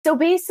So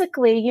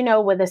basically,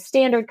 with a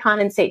standard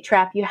condensate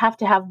trap, you have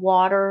to have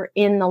water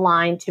in the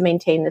line to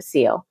maintain the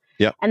seal.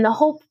 Yep. And the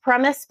whole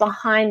premise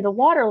behind the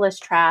waterless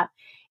trap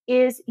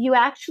is you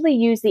actually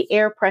use the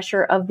air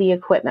pressure of the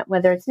equipment,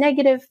 whether it's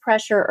negative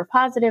pressure or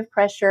positive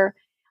pressure.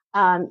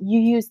 You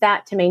use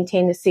that to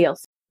maintain the seal.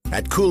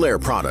 At Cool Air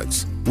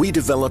Products, we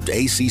developed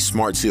AC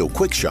Smart Seal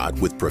Quick Shot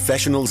with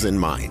professionals in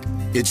mind.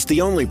 It's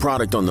the only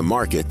product on the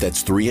market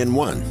that's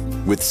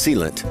 3-in-1, with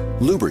sealant,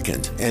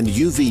 lubricant, and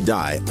UV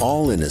dye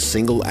all in a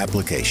single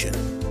application.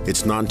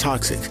 It's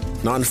non-toxic,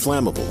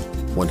 non-flammable,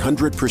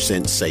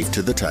 100% safe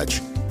to the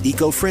touch,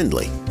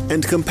 eco-friendly,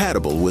 and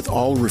compatible with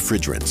all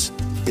refrigerants.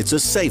 It's a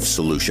safe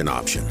solution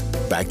option,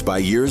 backed by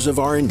years of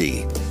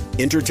R&D,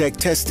 Intertech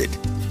tested,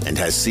 and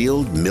has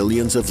sealed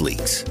millions of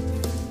leaks.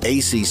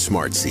 AC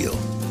Smart Seal,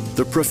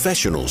 the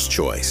professional's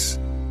choice.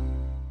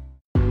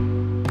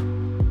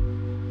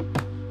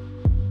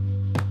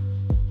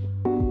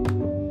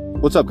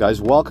 What's up,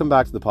 guys? Welcome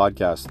back to the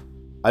podcast.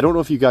 I don't know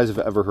if you guys have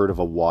ever heard of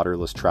a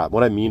waterless trap.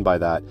 What I mean by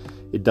that,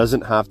 it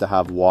doesn't have to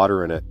have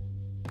water in it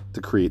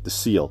to create the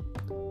seal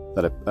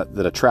that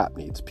a trap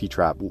needs,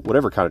 P-trap,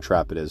 whatever kind of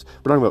trap it is.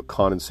 We're talking about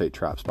condensate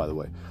traps, by the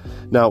way.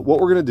 Now, what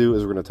we're going to do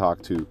is we're going to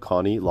talk to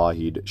Connie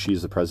Lougheed.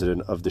 She's the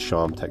president of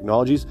Deschamps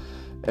Technologies,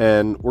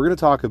 and we're going to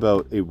talk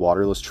about a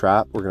waterless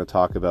trap. We're going to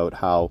talk about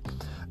how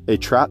a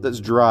trap that's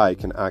dry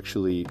can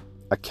actually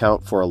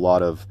account for a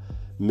lot of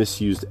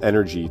misused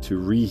energy to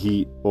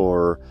reheat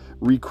or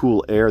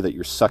recool air that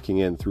you're sucking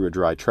in through a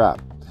dry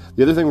trap.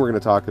 The other thing we're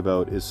going to talk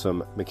about is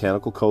some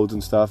mechanical codes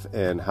and stuff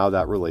and how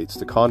that relates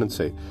to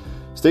condensate.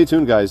 Stay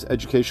tuned, guys.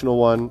 Educational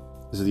one.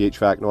 This is the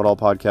HVAC Know It All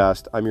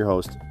podcast. I'm your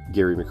host,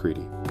 Gary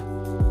McCready.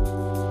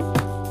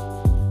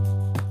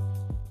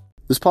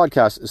 This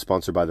podcast is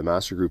sponsored by the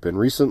Master Group, and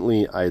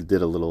recently I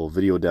did a little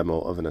video demo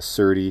of an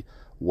Acerity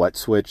wet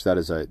switch. That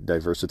is a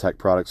Diversitech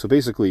product. So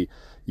basically,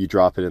 you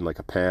drop it in like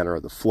a pan or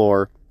at the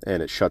floor,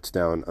 and it shuts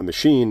down a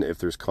machine if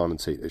there's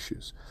condensate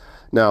issues.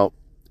 Now,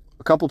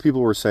 a couple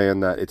people were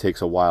saying that it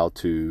takes a while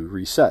to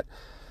reset.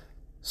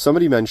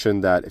 Somebody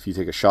mentioned that if you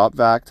take a shop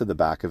vac to the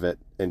back of it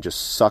and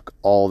just suck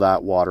all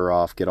that water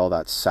off, get all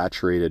that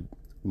saturated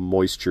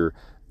moisture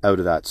out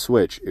of that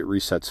switch, it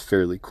resets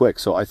fairly quick.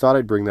 So I thought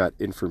I'd bring that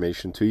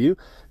information to you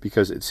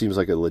because it seems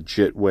like a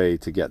legit way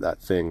to get that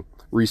thing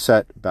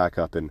reset back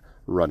up and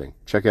running.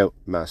 Check out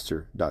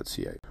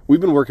master.ca.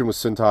 We've been working with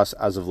Cintas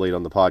as of late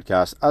on the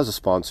podcast as a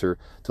sponsor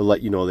to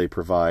let you know they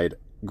provide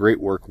great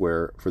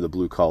workwear for the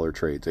blue collar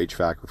trades,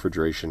 HVAC,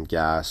 refrigeration,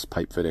 gas,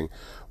 pipe fitting,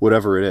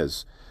 whatever it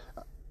is.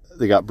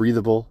 They got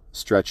breathable,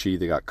 stretchy,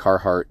 they got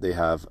Carhartt, they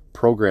have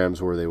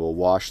programs where they will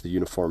wash the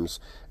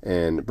uniforms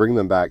and bring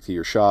them back to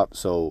your shop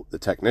so the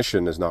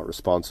technician is not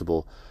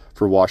responsible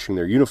for washing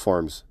their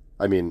uniforms.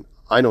 I mean,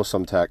 I know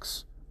some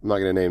techs, I'm not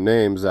going to name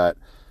names, that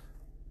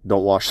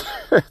don't wash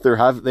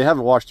they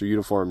haven't washed their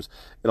uniforms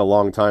in a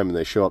long time and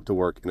they show up to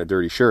work in a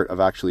dirty shirt. I've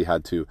actually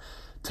had to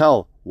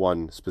tell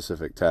one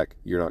specific tech,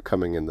 you're not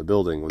coming in the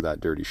building with that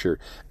dirty shirt.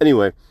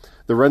 Anyway,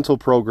 the rental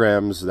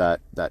programs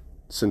that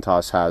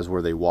Cintas has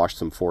where they wash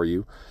them for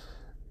you,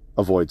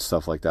 avoid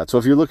stuff like that. So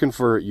if you're looking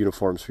for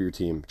uniforms for your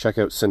team, check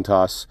out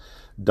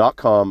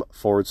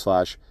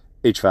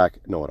cintas.com/HVAC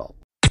Know-It-All.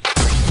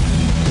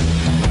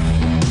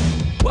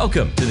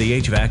 Welcome to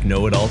the HVAC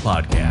Know-It-All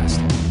podcast.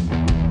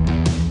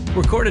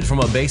 Recorded from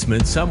a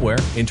basement somewhere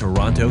in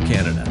Toronto,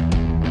 Canada.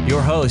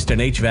 Your host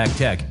and HVAC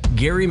tech,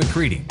 Gary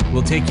McCready,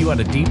 will take you on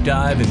a deep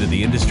dive into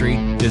the industry,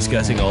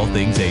 discussing all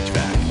things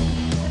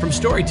HVAC. From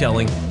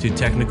storytelling to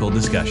technical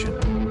discussion.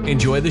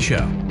 Enjoy the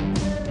show.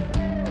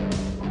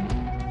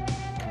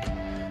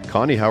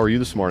 Connie, how are you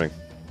this morning?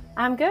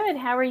 I'm good.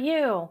 How are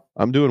you?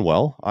 I'm doing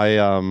well.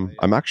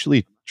 I'm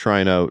actually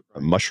trying out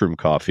mushroom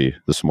coffee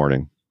this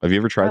morning. Have you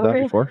ever tried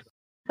that before?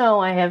 No,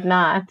 I have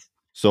not.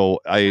 So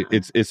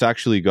it's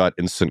actually got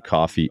instant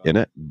coffee in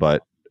it,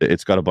 but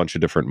it's got a bunch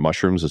of different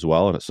mushrooms as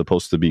well, and it's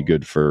supposed to be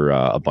good for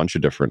a bunch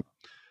of different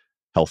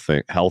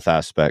health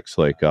aspects.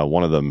 Like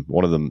one of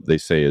them they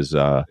say is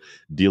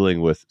dealing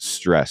with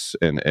stress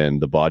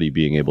and the body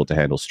being able to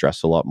handle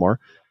stress a lot more.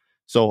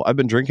 So I've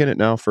been drinking it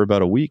now for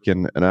about a week,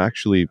 and I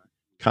actually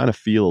kind of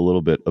feel a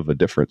little bit of a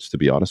difference, to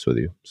be honest with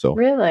you. So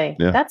really,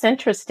 yeah. That's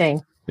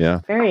interesting.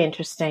 Yeah, very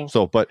interesting.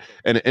 So, but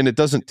and it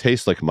doesn't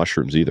taste like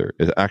mushrooms either.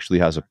 It actually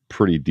has a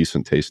pretty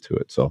decent taste to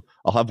it. So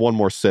I'll have one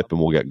more sip and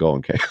we'll get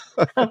going. Okay.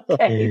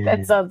 Okay,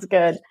 that sounds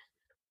good.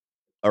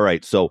 All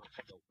right, so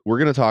we're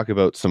going to talk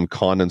about some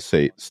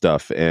condensate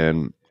stuff,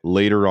 and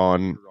later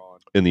on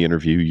in the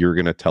interview, you're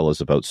going to tell us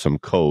about some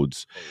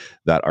codes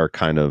that are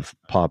kind of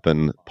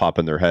popping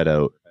their head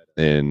out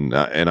and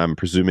I'm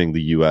presuming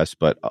the U.S.,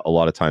 but a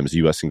lot of times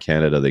U.S. and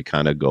Canada, they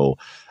kind of go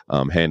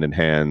hand in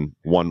hand.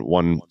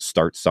 One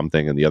starts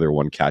something and the other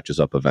one catches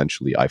up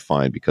eventually, I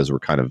find, because we're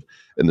kind of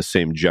in the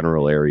same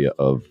general area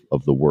of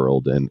the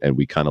world, and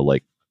we kind of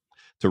like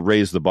to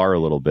raise the bar a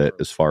little bit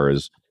as far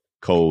as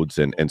codes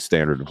and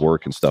standard of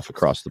work and stuff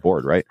across the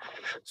board, right?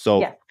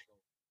 So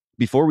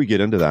before we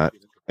get into that,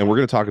 And we're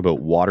going to talk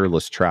about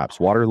waterless traps.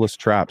 Waterless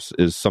traps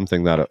is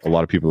something that a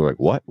lot of people are like,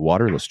 what?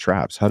 Waterless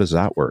traps? How does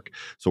that work?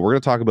 So we're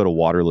going to talk about a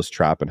waterless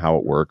trap and how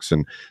it works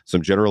and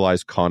some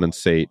generalized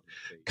condensate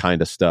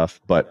kind of stuff.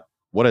 But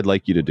what I'd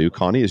like you to do,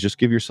 Connie, is just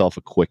give yourself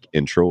a quick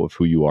intro of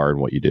who you are and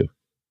what you do.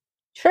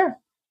 Sure.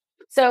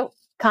 So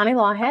Connie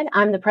Lawhead,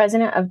 I'm the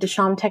president of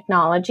Deschamps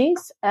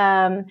Technologies.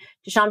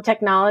 Deschamps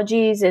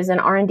Technologies is an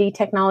R&D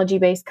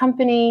technology-based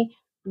company.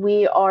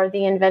 We are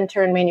the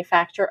inventor and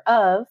manufacturer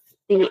of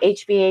the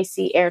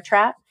HVAC air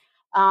trap.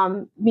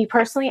 Me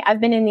personally, I've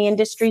been in the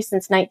industry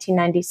since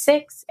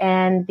 1996,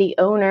 and the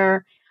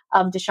owner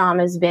of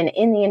Deschamps has been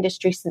in the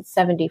industry since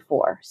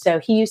 74. So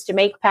he used to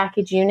make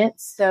package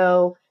units.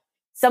 So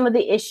some of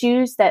the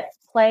issues that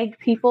plague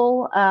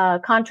people,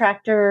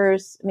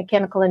 contractors,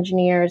 mechanical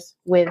engineers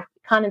with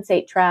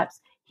condensate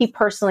traps, he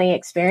personally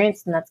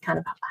experienced, and that's kind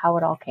of how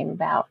it all came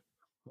about.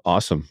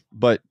 Awesome.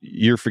 But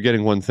you're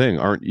forgetting one thing.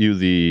 Aren't you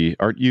the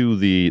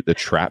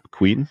trap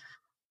queen?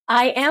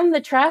 I am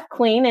the trap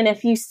queen, and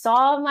if you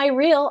saw my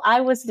reel,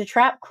 I was the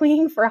trap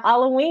queen for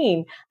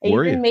Halloween. I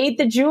even made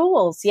the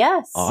jewels.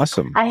 Yes,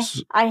 awesome.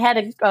 I had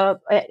an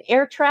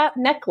air trap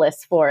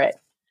necklace for it.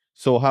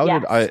 So how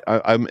did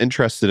I'm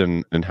interested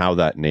in how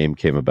that name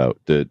came about.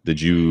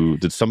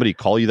 Did somebody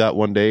call you that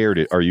one day, or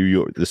are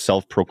you the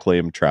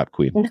self-proclaimed trap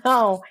queen?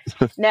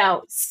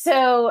 No.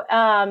 So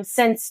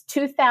since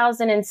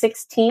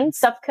 2016,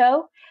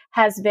 Supco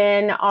has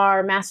been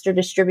our master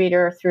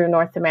distributor through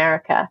North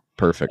America.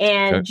 Perfect.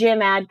 And okay. Jim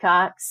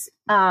Adcox,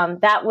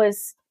 that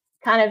was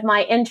kind of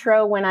my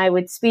intro when I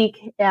would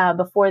speak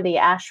before the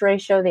ASHRAE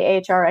show, the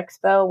AHR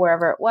Expo,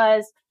 wherever it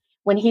was.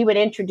 When he would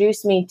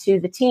introduce me to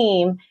the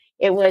team,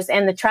 it was,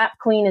 and the trap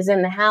queen is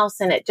in the house,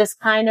 and it just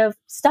kind of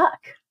stuck.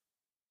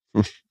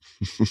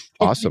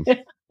 Awesome.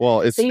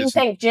 Well, so you can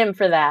thank Jim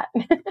for that.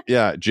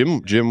 Yeah,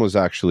 Jim was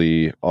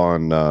actually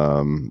on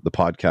the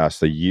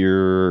podcast a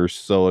year or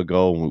so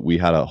ago. We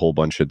had a whole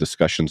bunch of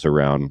discussions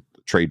around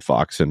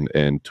TradeFox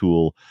and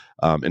tool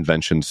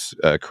inventions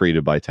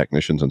created by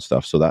technicians and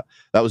stuff. So that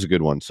was a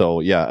good one. So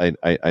yeah,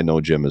 I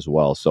know Jim as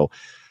well. So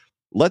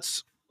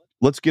let's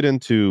get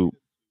into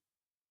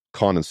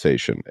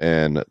condensation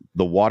and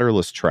the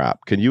waterless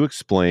trap. Can you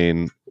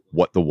explain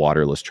what the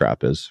waterless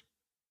trap is?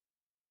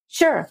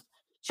 Sure.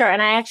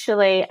 And I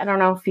don't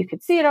know if you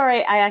could see it all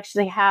right. I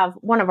actually have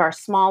one of our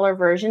smaller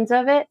versions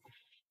of it.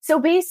 So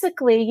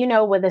basically,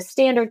 with a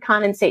standard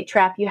condensate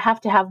trap, you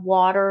have to have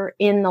water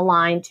in the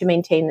line to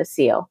maintain the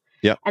seal.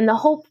 Yep. And the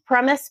whole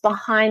premise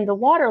behind the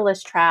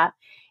waterless trap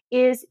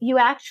is you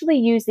actually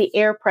use the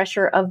air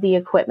pressure of the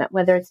equipment,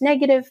 whether it's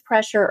negative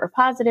pressure or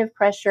positive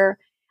pressure.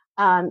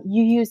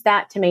 You use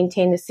that to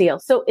maintain the seal.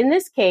 So in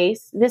this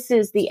case, this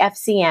is the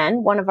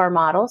FCN, one of our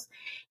models.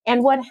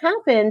 And what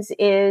happens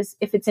is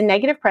if it's a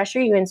negative pressure,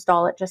 you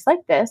install it just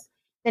like this.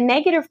 The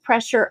negative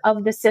pressure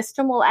of the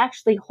system will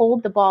actually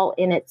hold the ball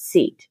in its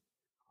seat.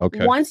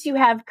 Okay. Once you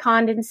have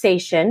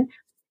condensation,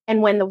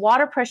 and when the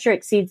water pressure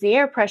exceeds the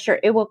air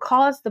pressure, it will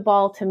cause the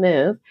ball to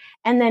move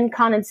and then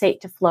condensate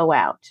to flow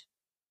out.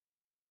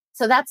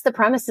 So that's the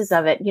premises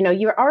of it.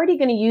 You're already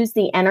going to use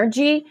the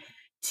energy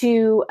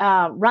to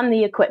run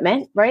the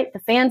equipment, right? The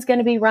fan's going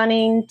to be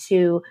running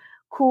to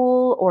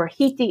cool or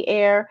heat the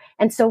air.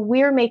 And so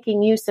we're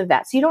making use of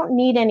that. So you don't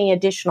need any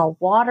additional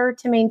water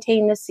to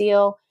maintain the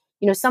seal.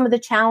 Some of the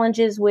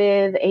challenges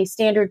with a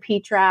standard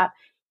P-trap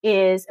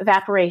is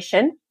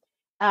evaporation,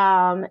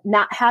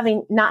 not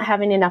having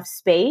enough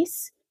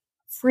space,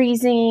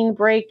 freezing,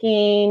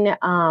 breaking,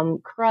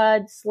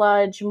 crud,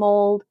 sludge,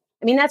 mold.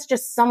 I mean, that's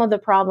just some of the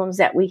problems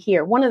that we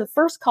hear. One of the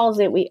first calls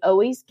that we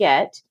always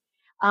get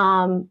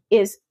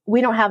is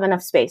we don't have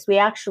enough space. We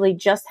actually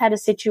just had a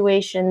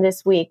situation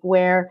this week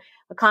where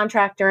a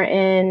contractor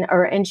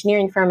or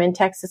engineering firm in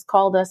Texas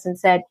called us and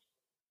said,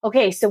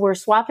 okay, so we're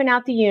swapping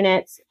out the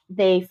units.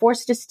 They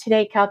forced us to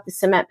take out the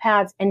cement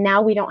pads, and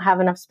now we don't have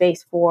enough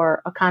space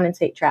for a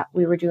condensate trap.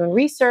 We were doing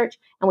research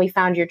and we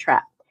found your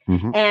trap.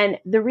 Mm-hmm. And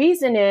the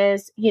reason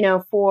is,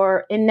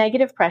 for in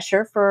negative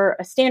pressure, for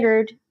a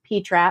standard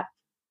P trap,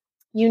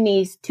 you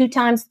need 2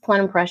 times the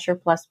plenum pressure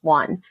plus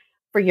 1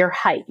 for your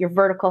height, your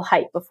vertical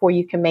height, before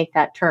you can make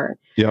that turn.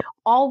 Yep.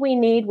 All we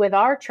need with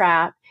our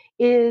trap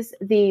is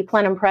the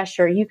plenum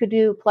pressure. You could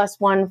do plus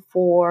 1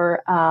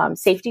 for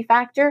safety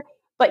factor,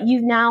 but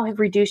you now have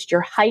reduced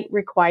your height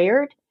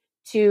required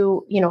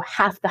to,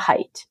 half the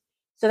height.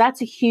 So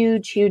that's a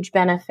huge, huge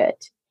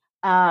benefit.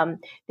 The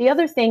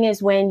other thing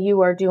is when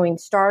you are doing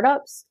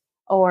startups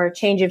or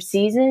change of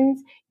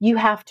seasons, you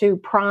have to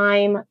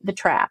prime the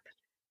trap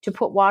to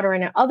put water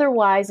in it.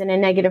 Otherwise, in a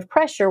negative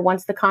pressure,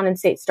 once the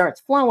condensate starts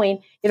flowing,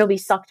 it'll be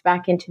sucked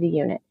back into the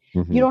unit.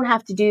 Mm-hmm. You don't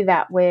have to do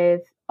that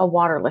with a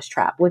waterless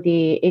trap, with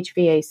the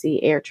HVAC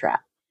air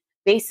trap.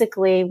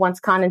 Basically, once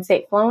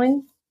condensate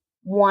flowing,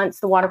 once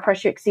the water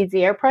pressure exceeds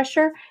the air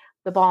pressure,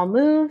 the ball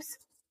moves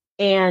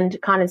and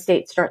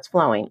condensate starts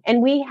flowing.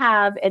 And we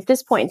have, at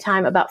this point in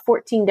time, about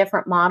 14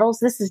 different models.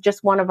 This is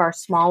just one of our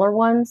smaller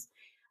ones.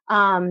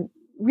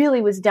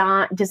 Really was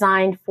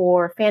designed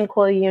for fan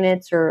coil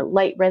units or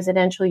light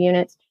residential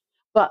units.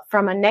 But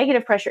from a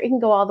negative pressure, it can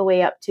go all the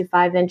way up to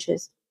 5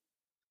 inches.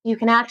 You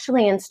can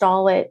actually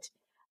install it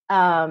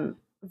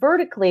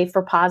vertically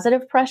for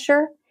positive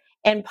pressure.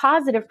 And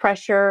positive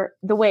pressure,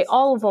 the way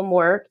all of them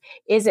work,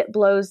 is it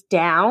blows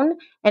down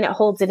and it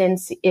holds it in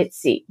its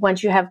seat.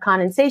 Once you have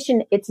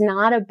condensation, it's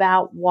not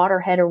about water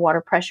head or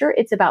water pressure.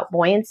 It's about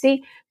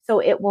buoyancy.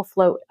 So it will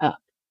float up.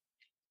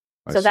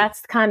 So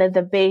that's kind of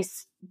the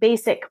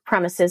basic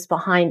premises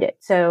behind it.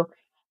 So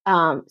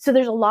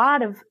there's a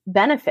lot of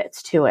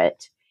benefits to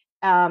it.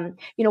 One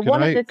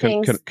of the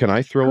things. Can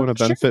I throw in a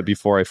benefit sure.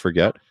 before I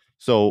forget?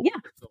 So yeah.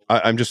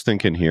 I'm just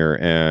thinking here,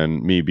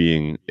 and me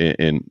being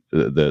in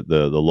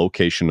the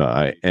location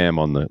I am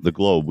on the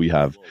globe, we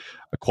have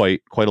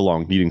quite a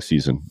long heating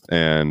season.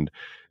 And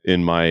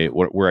in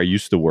where I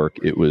used to work,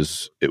 it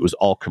was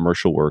all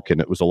commercial work,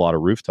 and it was a lot of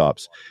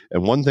rooftops.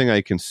 And one thing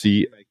I can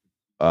see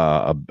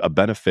a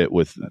benefit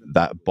with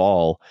that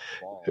ball,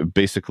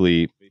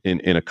 basically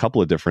in a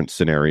couple of different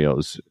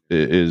scenarios,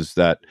 is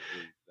that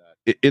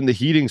in the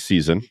heating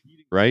season,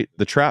 right,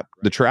 the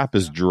trap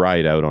is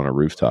dried out on a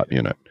rooftop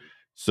unit.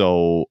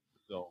 So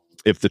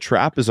if the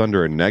trap is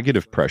under a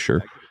negative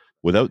pressure,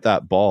 without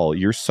that ball,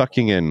 you're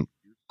sucking in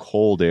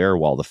cold air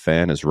while the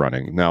fan is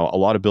running. Now, a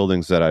lot of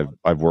buildings that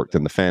I've worked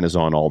in, the fan is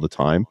on all the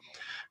time.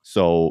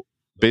 So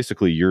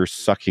basically you're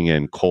sucking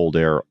in cold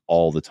air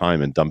all the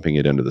time and dumping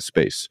it into the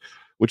space,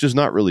 which is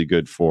not really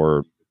good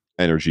for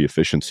energy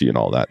efficiency and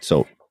all that.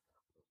 So,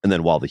 and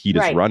then while the heat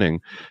is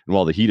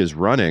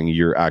running,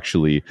 you're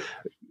actually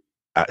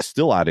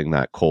still adding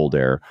that cold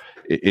air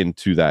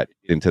into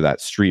that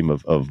stream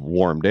of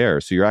warmed air.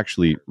 So you're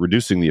actually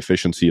reducing the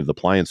efficiency of the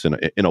appliance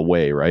in a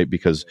way, right?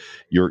 Because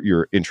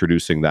you're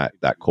introducing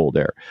that cold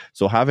air.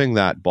 So having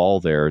that ball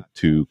there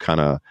to kind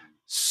of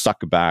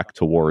suck back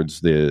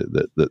towards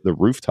the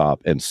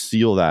rooftop and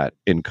seal that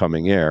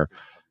incoming air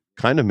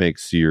kind of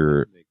makes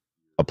your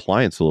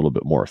appliance a little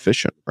bit more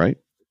efficient, right?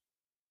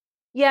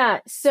 Yeah.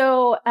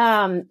 So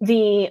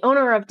the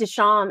owner of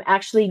Deschamps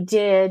actually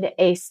did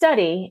a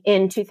study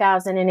in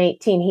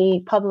 2018.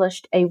 He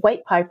published a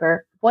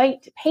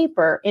white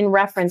paper in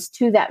reference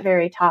to that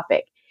very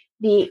topic,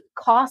 the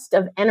cost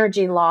of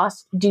energy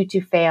lost due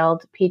to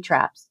failed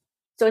P-traps.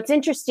 So it's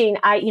interesting.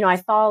 I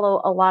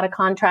follow a lot of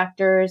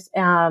contractors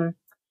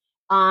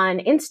on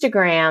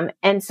Instagram.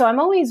 And so I'm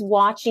always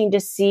watching to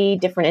see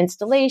different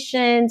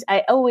installations.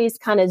 I always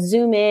kind of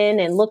zoom in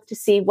and look to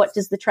see what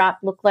does the trap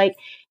look like.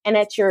 And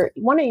at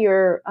one of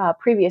your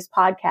previous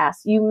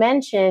podcasts, you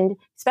mentioned,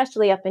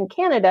 especially up in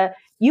Canada,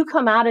 you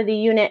come out of the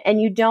unit and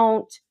you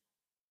don't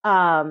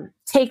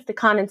take the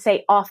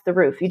condensate off the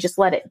roof. You just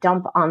let it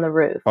dump on the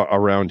roof.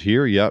 Around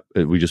here, yep.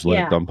 We just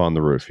let it dump on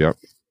the roof, yep.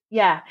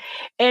 Yeah.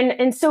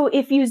 And so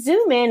if you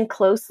zoom in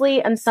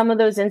closely on some of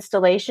those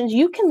installations,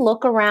 you can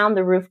look around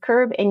the roof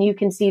curb and you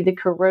can see the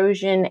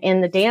corrosion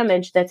and the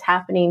damage that's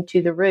happening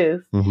to the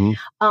roof.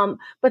 Mm-hmm.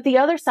 But the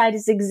other side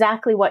is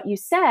exactly what you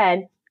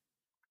said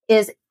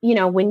is,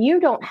 when you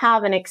don't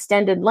have an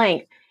extended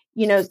length,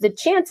 the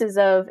chances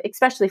of,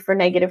 especially for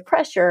negative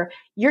pressure,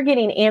 you're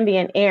getting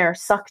ambient air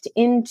sucked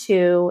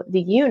into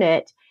the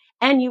unit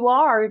and you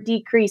are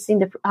decreasing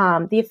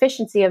the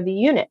efficiency of the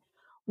unit.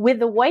 With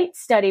the White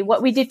study,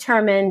 what we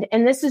determined,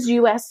 and this is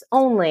U.S.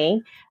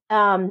 only,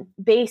 and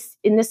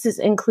this is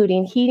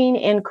including heating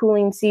and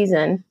cooling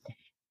season,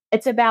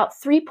 it's about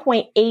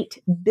 $3.8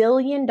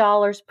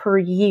 billion per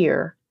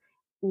year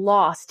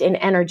lost in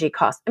energy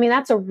costs. I mean,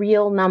 that's a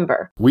real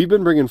number. We've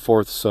been bringing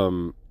forth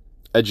some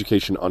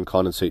education on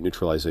condensate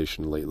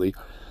neutralization lately,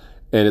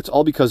 and it's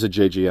all because of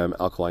JJM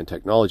Alkaline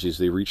Technologies.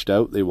 They reached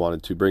out, they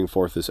wanted to bring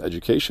forth this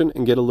education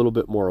and get a little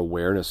bit more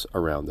awareness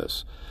around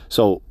this.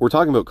 So we're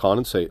talking about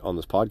condensate on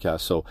this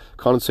podcast. So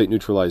condensate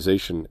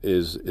neutralization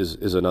is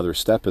another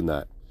step in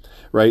that,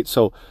 right?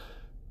 So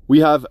we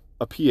have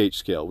a pH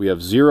scale. We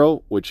have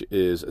 0, which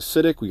is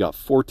acidic. We got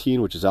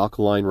 14, which is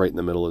alkaline. Right in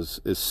the middle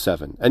is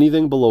 7.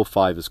 Anything below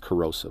 5 is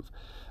corrosive.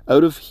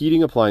 Out of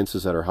heating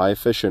appliances that are high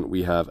efficient,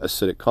 we have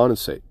acidic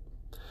condensate.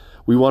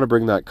 We want to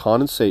bring that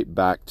condensate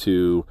back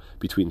to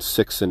between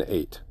 6 and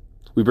 8.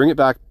 We bring it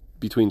back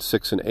between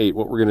 6 and 8.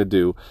 What we're going to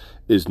do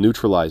is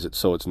neutralize it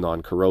so it's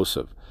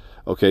non-corrosive.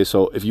 Okay,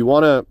 so if you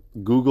want to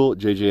Google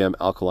JJM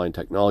Alkaline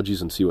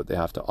Technologies and see what they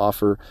have to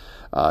offer,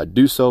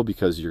 do so,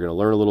 because you're going to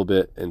learn a little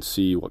bit and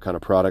see what kind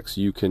of products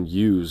you can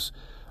use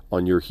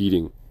on your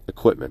heating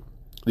equipment.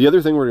 The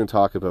other thing we're going to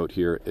talk about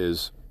here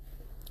is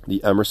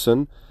the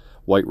Emerson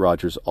White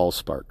Rogers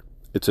AllSpark.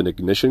 It's an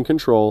ignition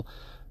control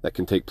that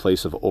can take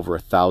place of over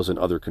 1,000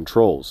 other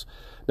controls.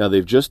 Now,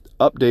 they've just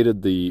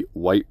updated the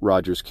White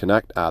Rogers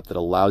Connect app that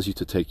allows you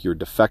to take your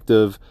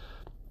defective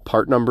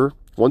part number.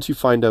 Once you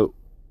find out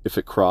if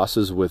it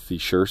crosses with the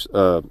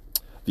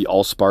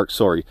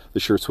AllSpark, the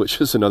Sure Switch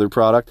is another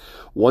product.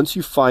 Once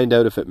you find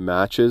out if it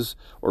matches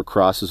or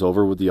crosses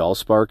over with the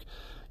AllSpark,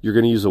 you're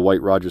going to use the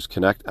White Rogers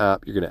Connect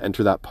app. You're going to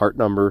enter that part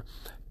number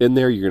in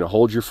there. You're going to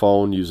hold your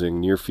phone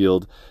using near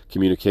field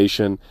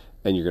communication,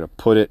 and you're going to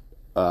put it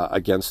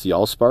against the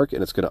Allspark,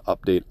 and it's going to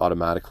update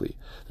automatically.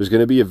 There's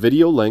going to be a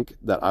video link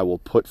that I will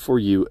put for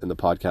you in the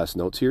podcast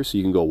notes here, so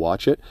you can go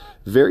watch it.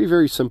 Very,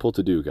 very simple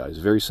to do, guys.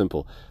 Very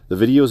simple. The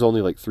video is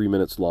only like 3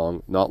 minutes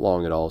long, not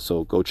long at all,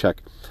 so go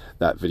check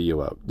that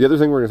video out. The other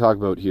thing we're going to talk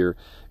about here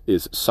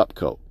is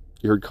Supco.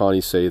 You heard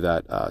Connie say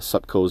that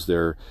Supco is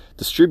their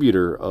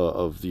distributor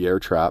of the air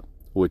trap,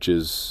 which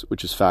is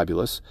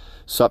fabulous.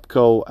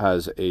 Supco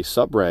has a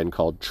sub-brand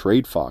called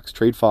TradeFox.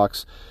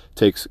 TradeFox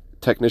takes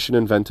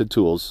technician-invented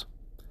tools,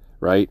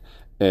 right,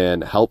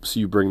 and helps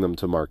you bring them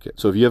to market.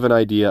 So if you have an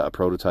idea, a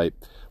prototype,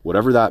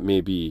 whatever that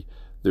may be,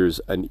 there's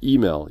an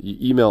email. You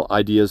email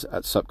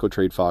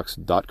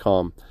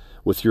ideas@supcotradefox.com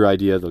with your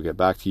idea. They'll get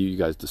back to you. You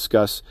guys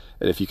discuss.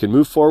 And if you can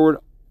move forward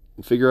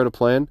and figure out a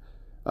plan,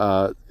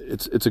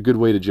 it's a good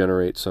way to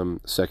generate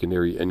some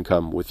secondary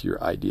income with your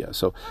idea.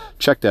 So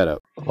check that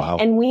out. Wow.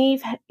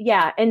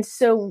 And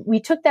so we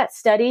took that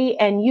study,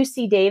 and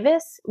UC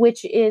Davis,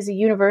 which is a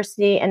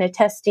university and a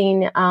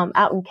testing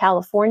out in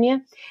California,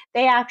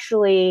 they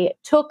actually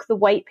took the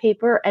white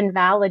paper and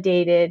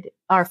validated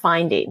our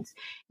findings,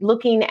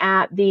 looking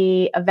at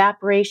the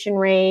evaporation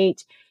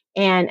rate,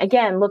 and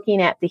again,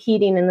 looking at the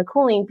heating and the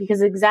cooling,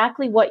 because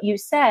exactly what you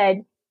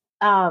said,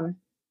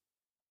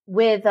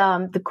 with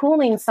the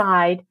cooling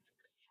side,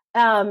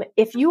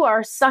 if you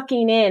are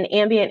sucking in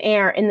ambient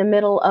air in the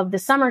middle of the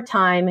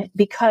summertime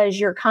because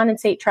your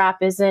condensate trap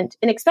isn't,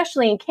 and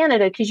especially in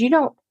Canada, because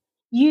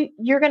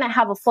you're going to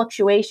have a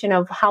fluctuation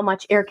of how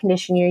much air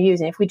conditioning you're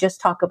using if we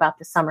just talk about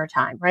the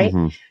summertime, right?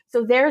 Mm-hmm.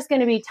 So there's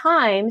going to be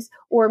times,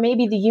 or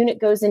maybe the unit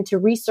goes into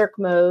recirc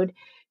mode,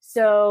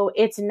 so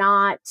it's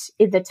not,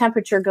 the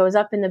temperature goes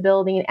up in the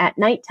building at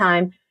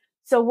nighttime.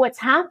 So what's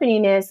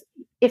happening is,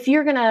 if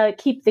you're going to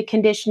keep the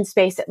conditioned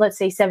space at, let's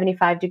say,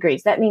 75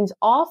 degrees, that means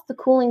off the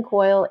cooling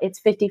coil, it's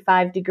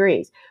 55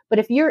 degrees. But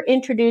if you're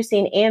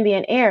introducing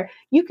ambient air,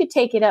 you could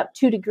take it up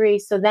 2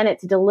 degrees, so then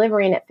it's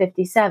delivering at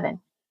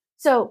 57.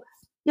 So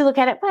you look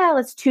at it, well,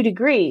 it's 2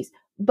 degrees.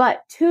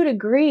 But 2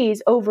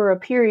 degrees over a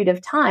period of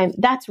time,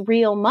 that's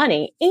real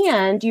money.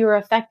 And you're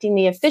affecting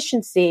the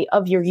efficiency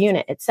of your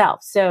unit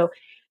itself. So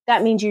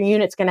that means your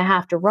unit's going to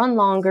have to run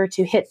longer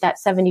to hit that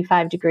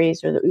 75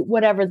 degrees or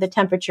whatever the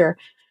temperature.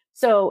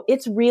 So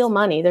it's real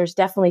money. There's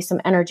definitely some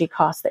energy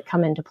costs that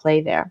come into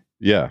play there.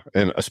 Yeah,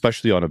 and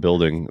especially on a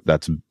building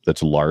that's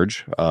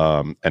large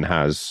and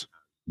has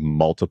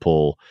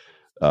multiple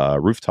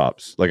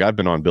rooftops. Like, I've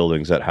been on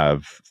buildings that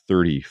have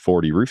 30,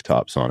 40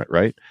 rooftops on it,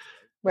 right?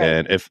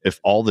 And if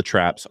all the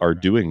traps are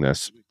doing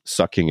this,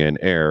 sucking in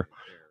air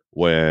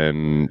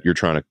when you're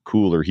trying to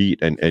cool or heat,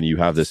 and you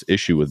have this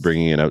issue with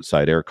bringing in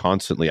outside air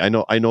constantly. I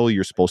know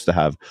you're supposed to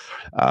have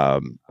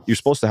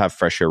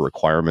fresh air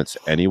requirements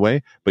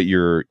anyway, but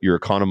your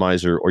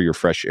economizer or your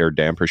fresh air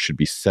damper should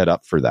be set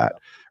up for that,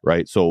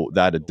 right? So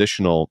that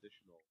additional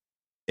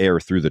air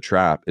through the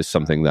trap is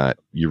something that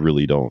you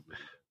really don't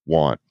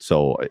want.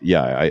 So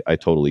yeah, I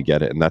totally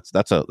get it, and that's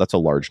a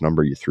large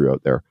number you threw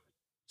out there.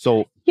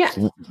 So yeah,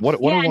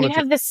 what yeah, I and want you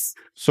have this.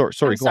 Sorry,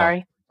 I'm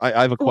sorry.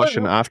 I have a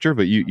question after,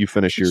 but you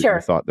finish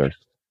your thought there.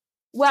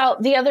 Well,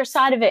 the other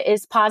side of it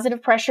is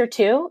positive pressure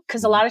too,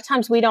 because a lot of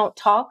times we don't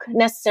talk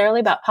necessarily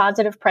about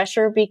positive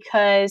pressure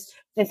because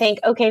they think,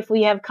 okay, if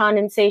we have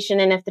condensation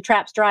and if the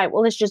trap's dry,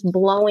 well, it's just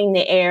blowing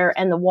the air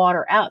and the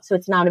water out, so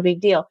it's not a big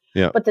deal.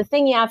 Yeah. But the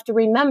thing you have to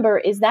remember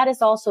is that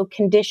is also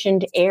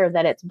conditioned air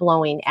that it's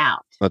blowing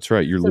out. That's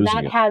right. You're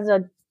losing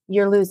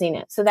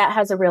it. So that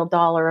has a real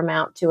dollar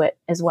amount to it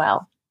as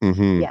well.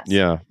 Mm-hmm. Yes.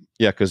 Yeah.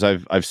 Yeah. Because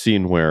I've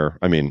seen where,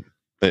 I mean,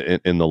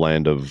 in the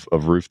land of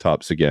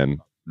rooftops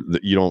again,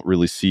 you don't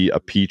really see a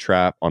P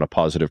trap on a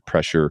positive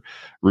pressure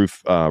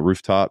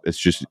rooftop. It's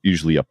just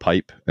usually a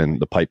pipe, and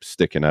the pipe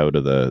sticking out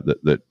of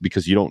the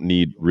because you don't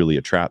need really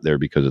a trap there,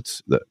 because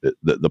it's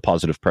the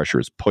positive pressure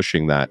is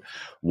pushing that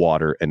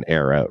water and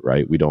air out,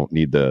 right? We don't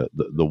need the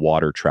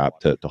water trap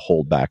to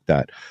hold back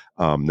that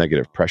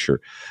negative pressure.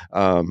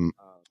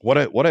 What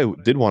I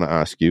did want to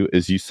ask you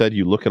is, you said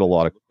you look at a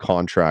lot of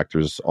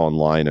contractors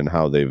online and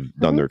how they've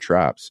done their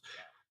traps.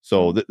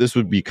 So this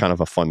would be kind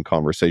of a fun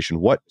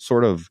conversation. What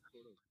sort of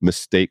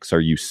mistakes are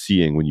you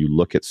seeing when you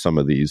look at some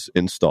of these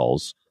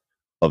installs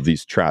of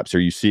these traps? Are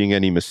you seeing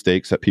any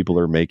mistakes that people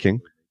are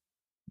making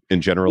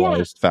in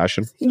generalized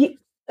fashion?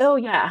 Oh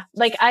yeah.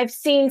 Like, I've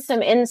seen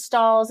some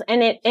installs,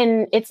 and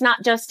it's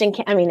not just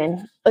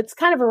and it's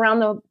kind of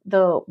around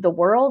the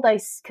world.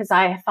 Because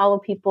I follow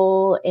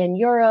people in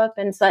Europe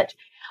and such.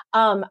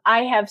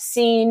 I have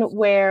seen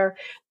where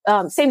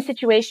same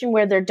situation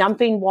where they're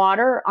dumping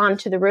water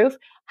onto the roof.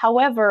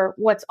 However,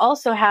 what's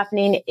also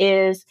happening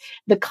is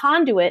the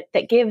conduit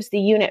that gives the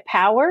unit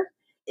power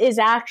is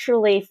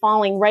actually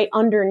falling right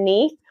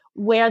underneath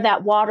where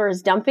that water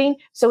is dumping.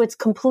 So it's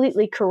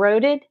completely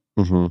corroded.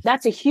 Mm-hmm.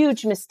 That's a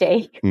huge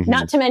mistake. Mm-hmm.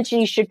 Not to mention,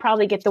 you should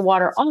probably get the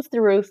water off the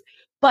roof,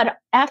 but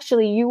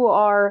actually you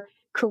are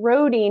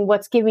corroding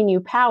what's giving you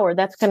power.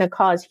 That's going to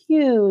cause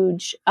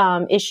huge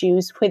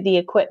issues with the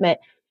equipment.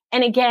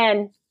 And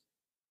again,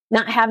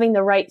 not having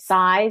the right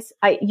size.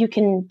 You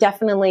can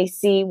definitely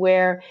see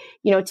where,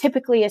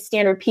 typically a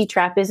standard P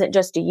trap isn't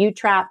just a U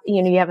trap.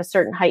 You have a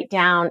certain height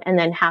down and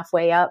then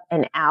halfway up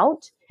and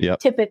out,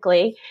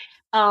 typically.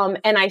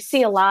 And I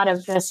see a lot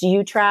of just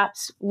U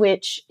traps,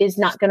 which is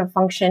not going to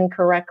function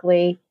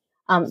correctly.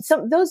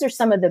 So those are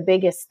some of the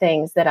biggest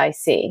things that I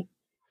see.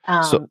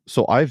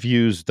 So I've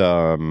used,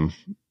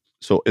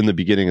 so in the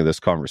beginning of this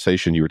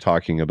conversation, you were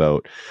talking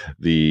about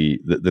the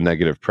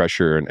negative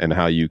pressure and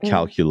how you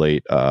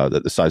calculate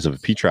the size of a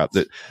P trap.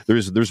 That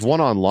there's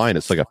one online.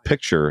 It's like a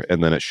picture,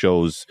 and then it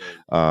shows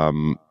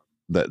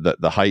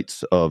the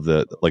heights of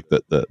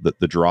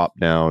the drop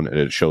down, and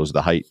it shows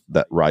the height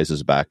that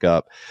rises back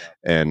up,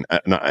 and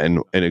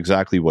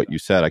exactly what you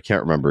said. I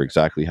can't remember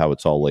exactly how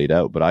it's all laid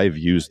out, but I've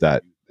used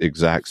that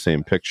exact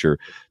same picture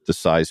to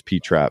size P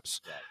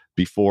traps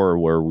before,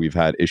 where we've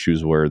had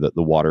issues where the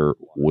water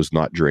was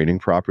not draining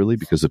properly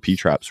because the P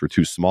traps were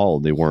too small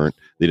and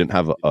they didn't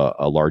have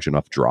a large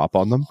enough drop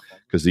on them,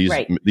 because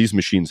these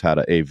machines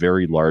had a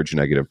very large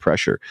negative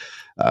pressure.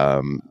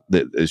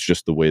 It's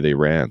just the way they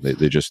ran.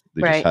 They just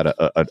had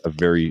a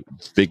very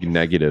big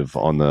negative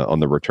on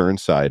the return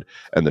side,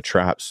 and the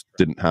traps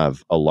didn't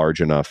have a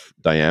large enough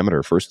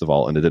diameter, first of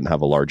all, and it didn't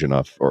have a large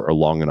enough or a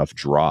long enough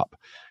drop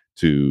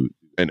to.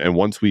 And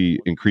once we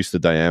increased the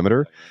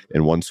diameter,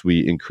 and once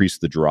we increased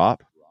the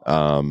drop,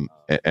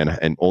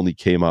 and only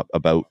came up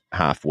about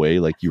halfway,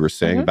 like you were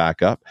saying,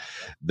 back up,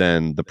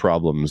 then the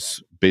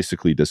problems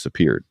basically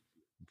disappeared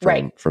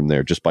from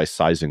there, just by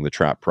sizing the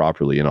trap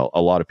properly. And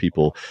a lot of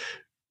people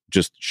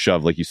just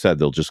shove, like you said,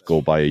 they'll just go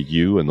buy a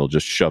U and they'll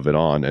just shove it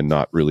on and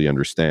not really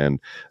understand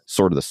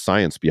sort of the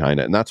science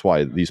behind it. And that's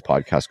why these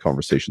podcast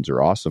conversations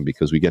are awesome,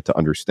 because we get to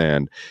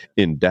understand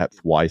in depth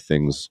why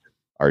things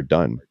are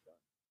done.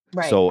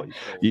 Right. So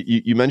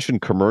you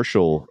mentioned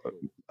commercial,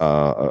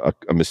 a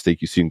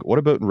mistake you've seen. What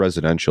about in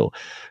residential?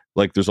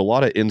 Like, there's a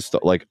lot of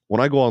install. Like,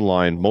 when I go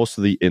online, most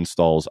of the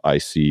installs I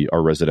see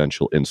are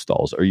residential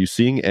installs. Are you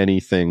seeing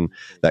anything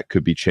that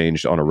could be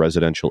changed on a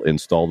residential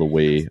install, the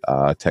way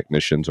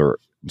technicians or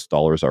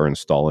installers are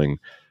installing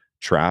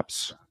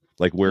traps?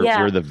 Like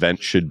where the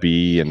vent should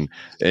be,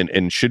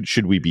 and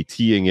should we be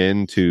teeing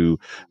into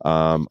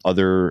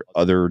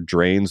other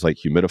drains like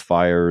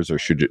humidifiers, or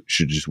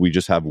should we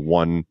just have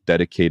one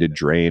dedicated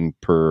drain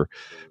per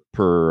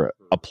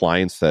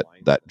appliance that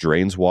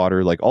drains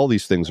water? Like, all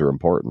these things are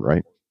important,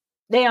 right?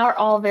 They are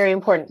all very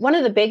important. One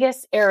of the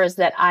biggest errors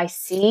that I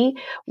see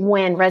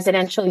when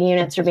residential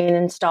units are being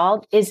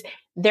installed is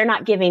they're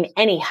not giving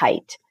any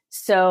height.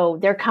 So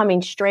they're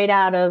coming straight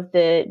out of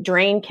the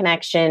drain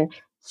connection,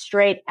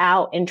 straight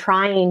out, and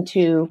trying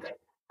to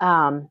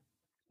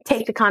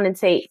take the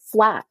condensate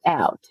flat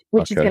out,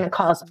 which is going to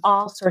cause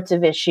all sorts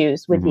of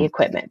issues with the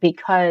equipment,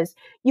 because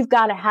you've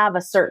got to have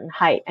a certain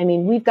height. I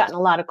mean, we've gotten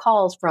a lot of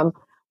calls from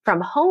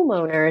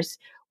homeowners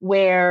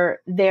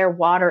where their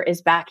water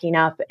is backing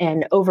up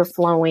and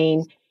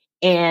overflowing,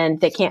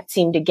 and they can't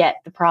seem to get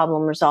the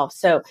problem resolved.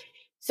 So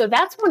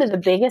that's one of the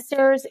biggest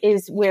errors,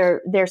 is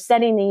where they're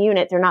setting the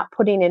unit, they're not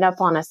putting it up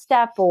on a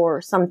step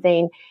or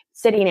something,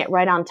 sitting it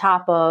right on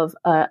top of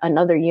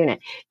another unit.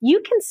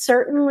 You can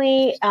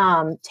certainly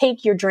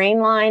take your drain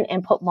line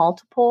and put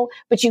multiple,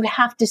 but you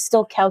have to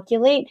still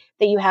calculate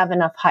that you have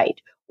enough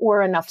height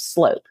or enough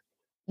slope.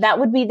 That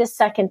would be the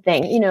second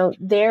thing.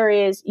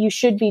 You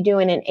should be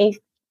doing an eighth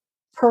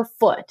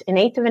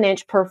of an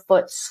inch per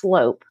foot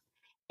slope.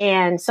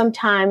 And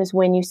sometimes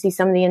when you see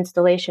some of the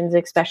installations,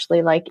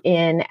 especially like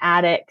in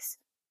attics,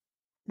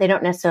 they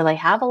don't necessarily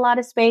have a lot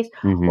of space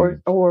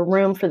or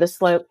room for the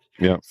slope.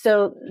 Yeah.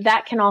 So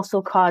that can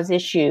also cause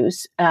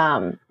issues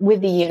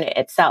with the unit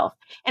itself.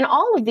 And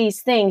all of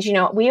these things,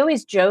 we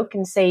always joke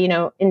and say,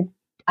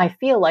 I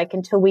feel like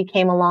until we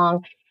came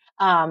along,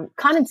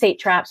 condensate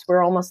traps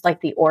were almost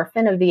like the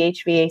orphan of the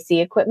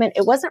HVAC equipment.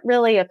 It wasn't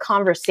really a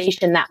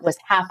conversation that was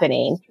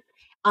happening,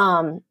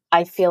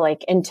 I feel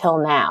like, until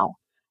now.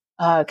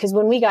 Because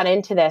when we got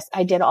into this,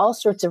 I did all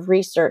sorts of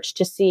research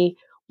to see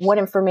what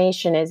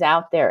information is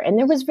out there. And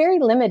there was very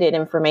limited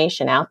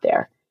information out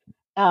there.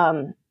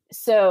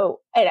 So,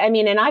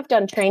 and I've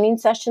done training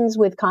sessions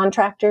with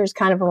contractors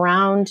kind of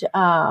around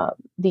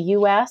the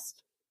U.S.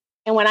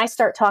 And when I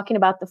start talking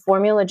about the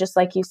formula, just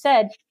like you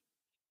said,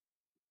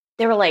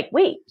 they were like,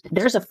 wait,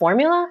 there's a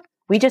formula?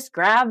 We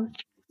grab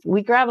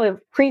a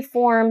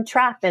preformed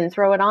trap and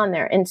throw it on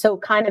there. And so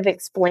kind of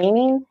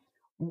explaining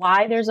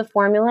why there's a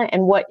formula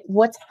and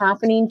what's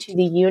happening to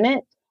the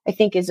unit, I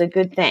think, is a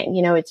good thing.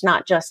 It's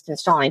not just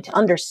installing, to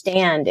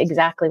understand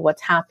exactly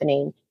what's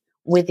happening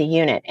with the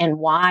unit and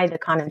why the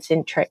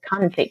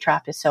condensate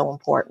trap is so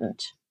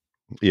important.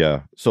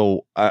 Yeah.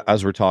 So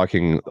as we're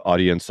talking,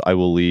 audience, I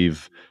will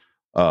leave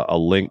a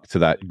link to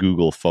that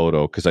Google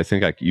photo, because I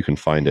think you can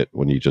find it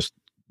when you just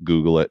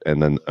Google it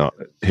and then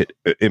hit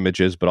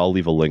images, but I'll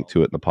leave a link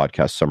to it in the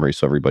podcast summary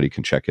so everybody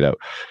can check it out.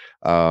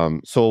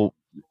 So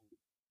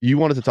you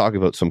wanted to talk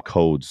about some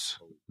codes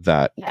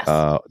that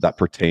that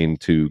pertain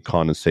to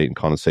condensate and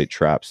condensate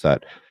traps.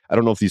 That I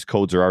don't know if these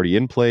codes are already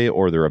in play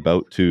or they're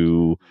about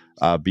to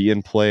be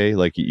in play.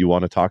 Like, you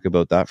want to talk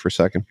about that for a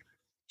second?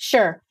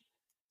 Sure.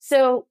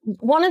 So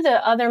one of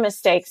the other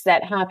mistakes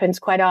that happens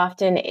quite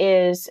often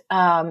is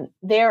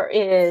there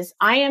is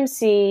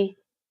IMC,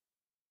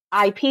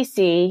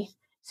 IPC,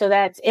 so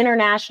that's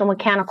International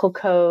Mechanical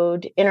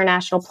Code,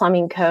 International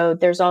Plumbing Code.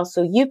 There's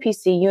also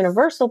UPC,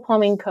 Universal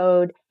Plumbing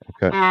Code,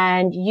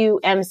 and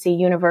UMC,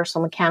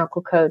 Universal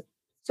Mechanical Code.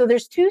 So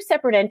there's two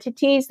separate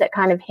entities that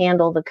kind of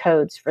handle the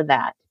codes for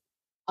that.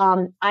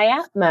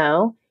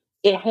 IAPMO,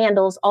 it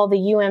handles all the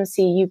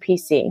UMC,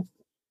 UPC.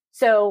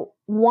 So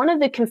one of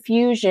the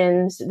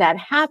confusions that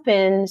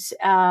happens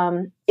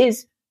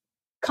is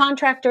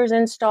contractors,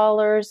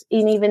 installers,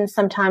 and even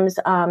sometimes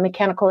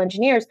mechanical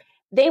engineers,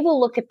 they will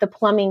look at the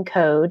plumbing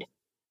code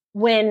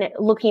when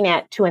looking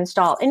at to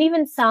install, and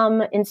even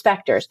some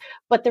inspectors.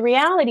 But the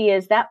reality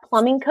is that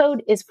plumbing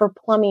code is for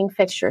plumbing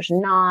fixtures,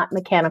 not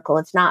mechanical.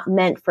 It's not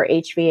meant for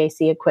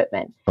HVAC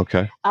equipment.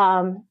 Okay.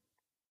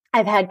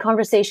 I've had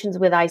conversations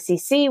with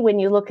ICC. When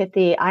you look at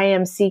the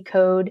IMC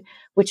code,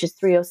 which is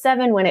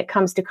 307, when it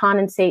comes to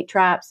condensate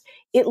traps,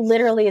 it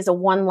literally is a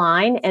one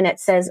line, and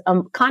it says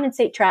a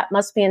condensate trap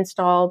must be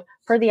installed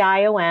per the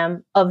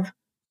IOM of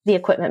the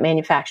equipment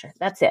manufacturer.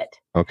 That's it.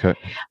 Okay.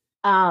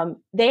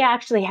 They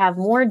actually have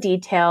more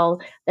detail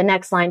the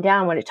next line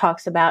down when it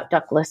talks about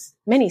ductless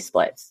mini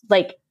splits,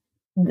 like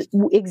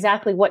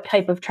exactly what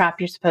type of trap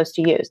you're supposed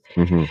to use.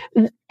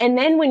 Mm-hmm. And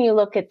then when you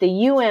look at the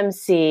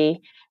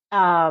UMC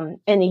and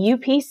the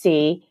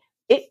UPC,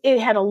 it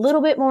had a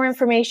little bit more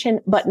information,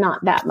 but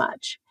not that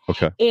much.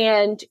 Okay.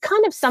 And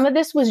kind of some of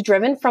this was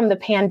driven from the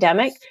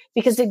pandemic,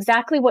 because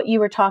exactly what you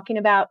were talking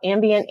about,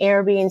 ambient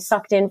air being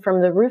sucked in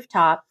from the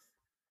rooftop.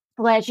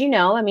 Well, as you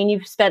know, I mean,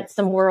 you've spent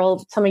some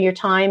of your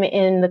time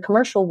in the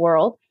commercial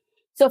world.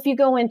 So if you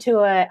go into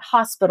a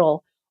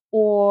hospital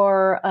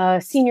or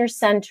a senior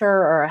center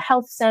or a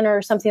health center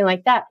or something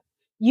like that,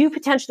 you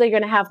potentially are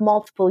going to have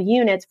multiple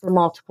units for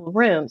multiple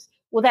rooms.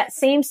 Well, that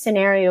same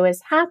scenario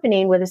is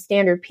happening with a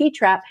standard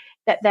P-trap,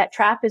 that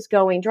trap is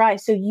going dry.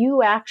 So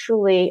you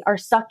actually are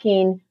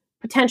sucking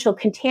potential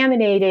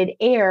contaminated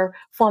air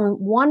from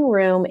one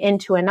room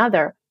into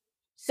another.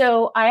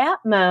 So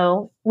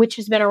IAPMO, which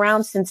has been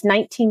around since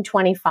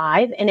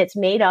 1925, and it's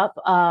made up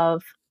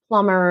of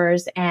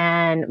plumbers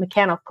and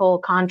mechanical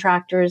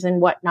contractors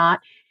and whatnot,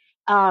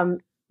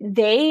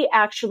 they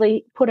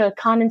actually put a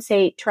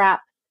condensate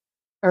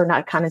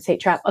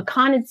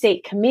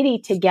committee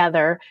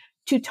together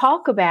to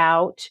talk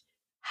about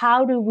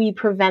how do we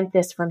prevent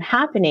this from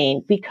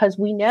happening, because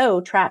we know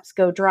traps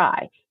go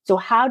dry. So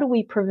how do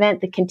we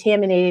prevent the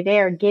contaminated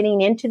air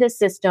getting into the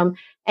system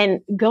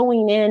and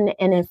going in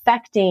and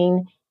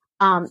infecting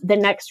the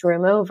next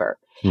room over?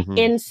 Mm-hmm.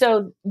 And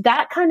so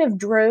that kind of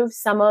drove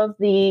some of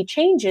the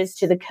changes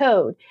to the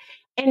code.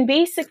 And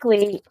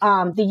basically,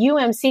 the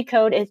UMC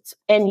code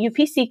and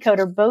UPC code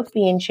are both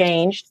being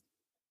changed.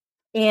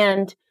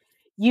 And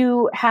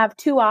you have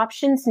two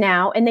options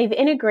now, and they've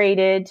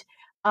integrated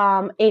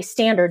a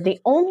standard. The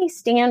only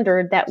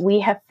standard that we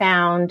have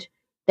found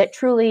that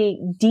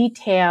truly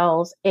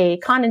details a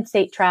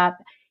condensate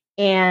trap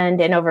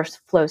and an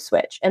overflow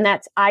switch, and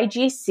that's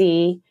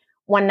IGC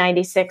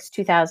 196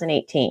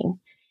 2018.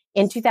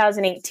 In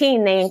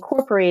 2018, they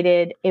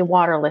incorporated a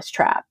waterless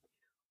trap.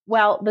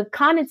 Well, the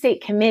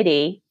condensate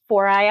committee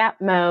for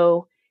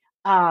IAPMO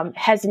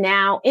has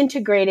now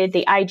integrated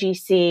the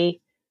IGC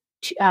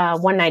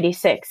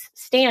 196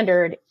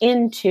 standard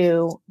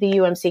into the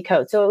UMC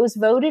code. So it was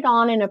voted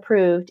on and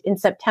approved in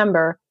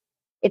September.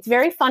 It's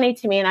very funny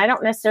to me, and I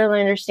don't necessarily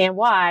understand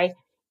why.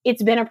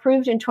 It's been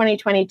approved in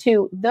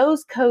 2022.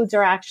 Those codes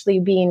are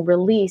actually being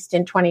released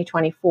in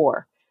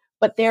 2024,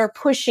 but they're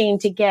pushing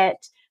to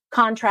get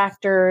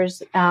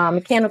contractors,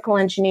 mechanical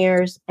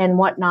engineers, and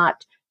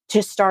whatnot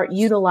to start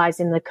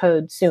utilizing the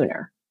code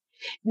sooner.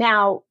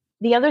 Now,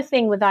 the other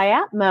thing with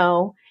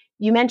IAPMO,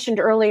 you mentioned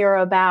earlier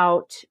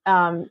about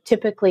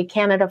typically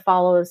Canada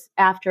follows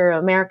after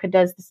America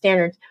does the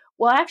standards.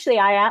 Well, actually,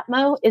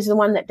 IAPMO is the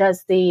one that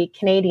does the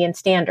Canadian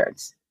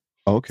standards.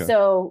 Okay.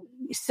 So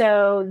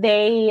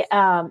they,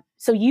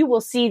 so you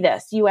will see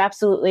this. You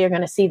absolutely are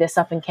going to see this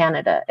up in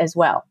Canada as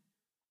well.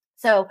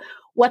 So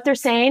what they're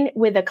saying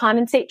with a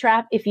condensate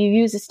trap, if you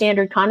use a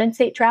standard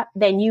condensate trap,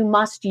 then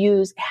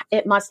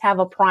it must have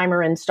a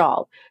primer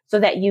installed so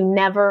that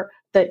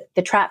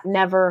the trap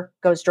never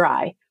goes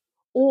dry.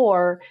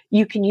 Or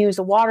you can use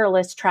a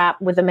waterless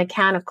trap with a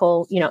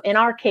mechanical, in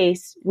our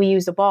case, we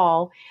use a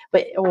ball,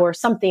 or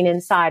something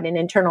inside an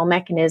internal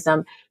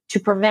mechanism to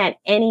prevent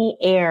any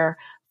air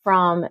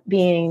from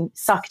being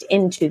sucked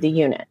into the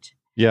unit.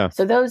 Yeah.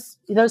 So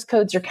those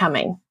codes are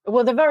coming.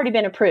 Well, they've already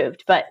been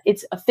approved, but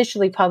it's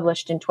officially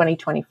published in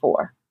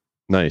 2024.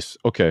 Nice.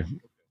 Okay.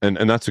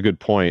 And that's a good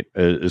point,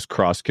 is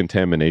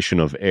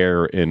cross-contamination of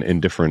air in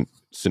different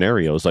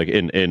scenarios. Like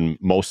in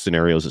most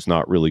scenarios, it's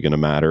not really going to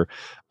matter.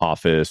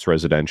 Office,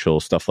 residential,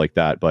 stuff like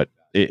that. But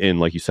in,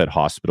 like you said,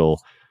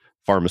 hospital,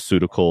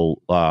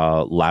 pharmaceutical,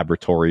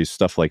 laboratories,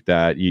 stuff like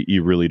that,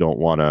 you really don't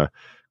want to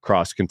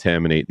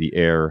cross-contaminate the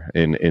air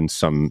in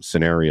some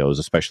scenarios,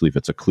 especially if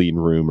it's a clean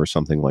room or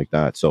something like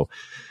that. So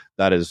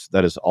that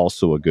is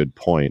also a good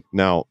point.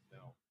 Now,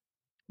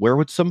 where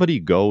would somebody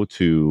go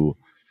to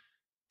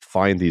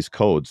find these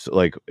codes?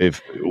 Like, if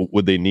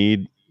would they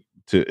need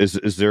to, is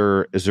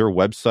there a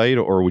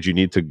website, or would you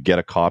need to get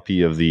a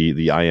copy of the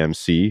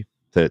IMC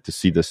to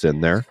see this in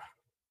there?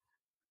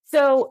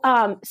 So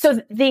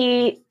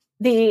the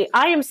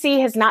IMC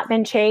has not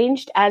been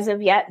changed as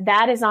of yet.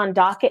 That is on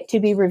docket to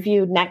be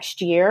reviewed next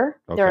year.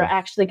 Okay. They're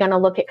actually going to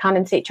look at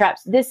condensate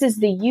traps. This is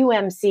the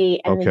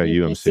UMC and the DPC.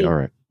 UMC. All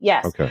right.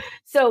 Yes. Okay.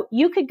 So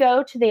you could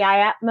go to the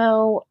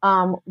IAPMO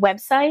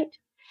website,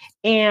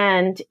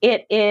 and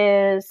it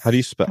is. How do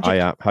you spell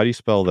IAP? How do you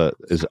spell that?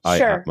 Is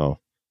IAPMO?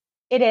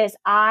 It is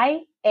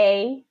IAPMO.org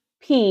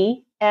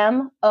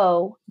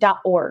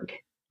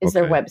is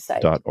their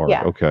website. .org.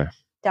 Yeah. Okay.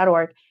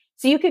 .org.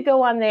 So you could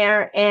go on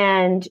there,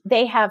 and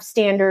they have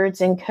standards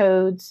and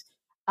codes.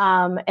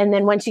 And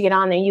then once you get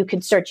on there, you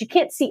can search. You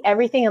can't see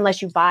everything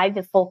unless you buy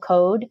the full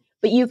code,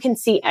 but you can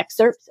see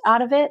excerpts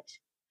out of it.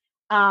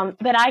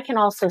 But I can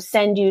also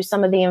send you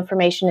some of the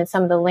information and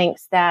some of the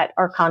links that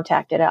our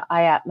contact at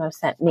IAPMO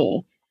sent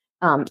me,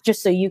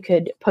 just so you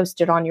could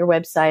post it on your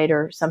website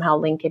or somehow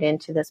link it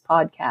into this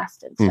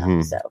podcast and stuff.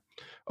 Mm-hmm. So,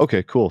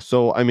 okay, cool.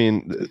 So, I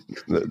mean,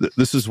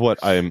 this is what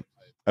I'm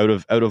out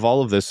of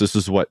all of this. This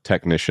is what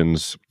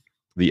technicians,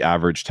 the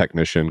average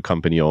technician,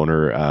 company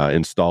owner,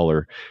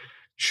 installer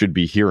should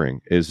be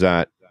hearing, is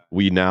that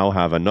we now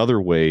have another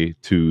way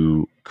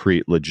to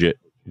create legit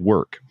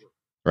work,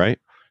 right?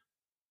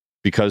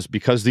 Because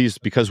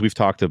we've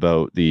talked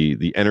about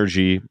the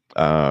energy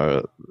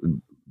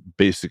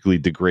basically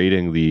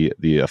degrading the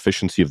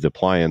efficiency of the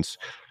appliance,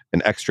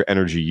 and extra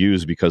energy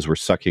used because we're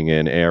sucking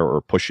in air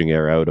or pushing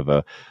air out of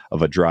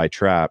a dry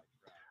trap.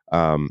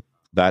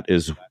 That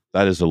is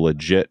a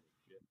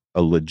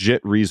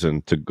legit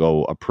reason to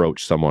go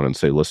approach someone and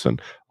say, listen,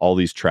 all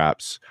these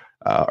traps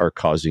are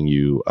causing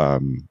you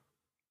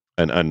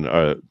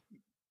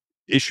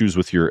issues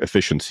with your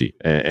efficiency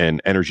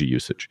and energy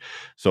usage.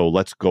 So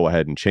let's go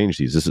ahead and change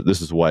these.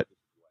 This is what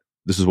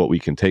we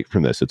can take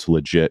from this. It's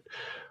legit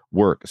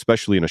work,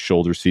 especially in a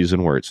shoulder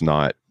season where it's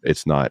not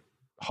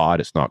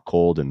hot, it's not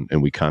cold, and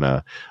we're kind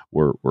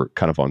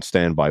of on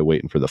standby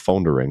waiting for the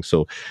phone to ring.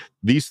 So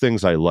these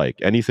things I like.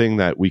 Anything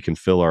that we can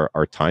fill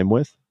our time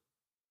with,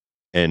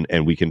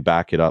 and we can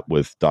back it up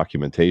with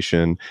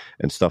documentation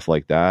and stuff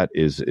like that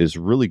is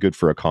really good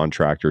for a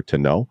contractor to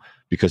know,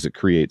 because it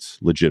creates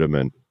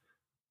legitimate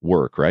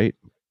work, right?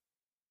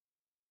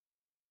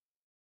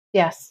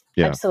 yes,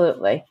 Yeah.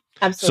 absolutely.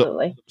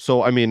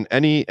 So I mean,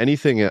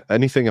 anything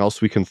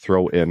else we can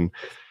throw in,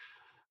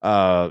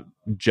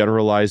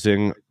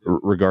 generalizing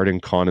regarding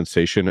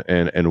condensation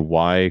and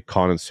why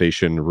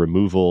condensation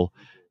removal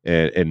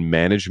and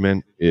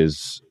management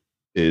is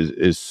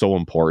so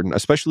important,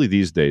 especially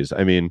these days.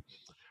 I mean,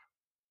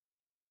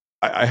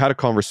 I had a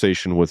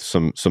conversation with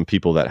some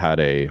people that had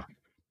it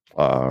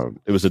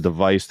was a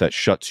device that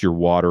shuts your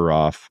water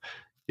off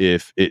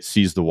if it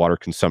sees the water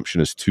consumption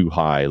is too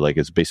high, like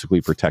it's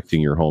basically protecting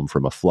your home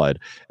from a flood.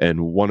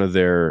 And one of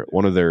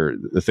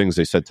the things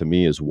they said to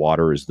me is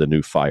water is the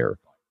new fire,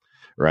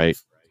 right?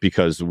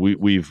 Because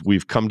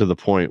we've come to the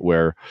point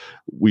where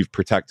we've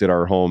protected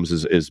our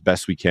homes as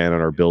best we can in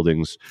our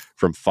buildings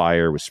from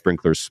fire with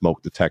sprinklers,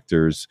 smoke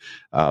detectors,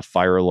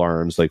 fire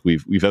alarms. Like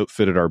we've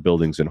outfitted our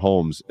buildings and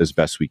homes as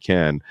best we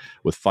can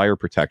with fire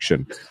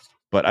protection.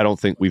 But I don't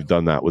think we've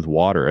done that with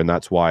water. And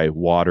that's why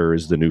water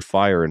is the new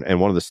fire.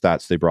 And one of the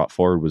stats they brought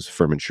forward was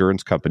from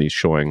insurance companies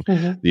showing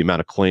the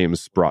amount of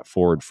claims brought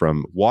forward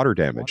from water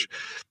damage.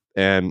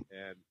 And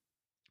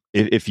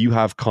if you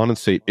have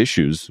condensate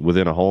issues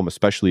within a home,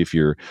 especially if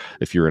you're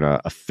in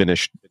a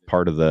finished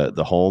part of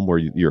the home where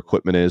your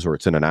equipment is, or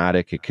it's in an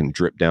attic, it can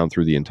drip down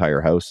through the entire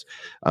house.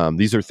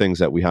 These are things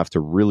that we have to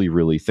really,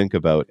 really think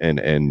about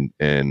and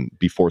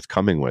be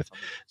forthcoming with.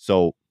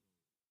 So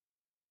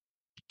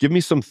give me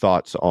some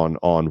thoughts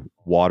on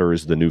water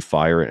is the new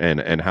fire,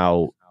 and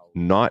how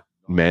not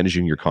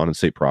managing your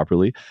condensate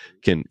properly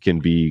can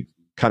be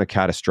kind of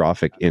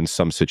catastrophic in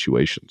some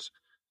situations.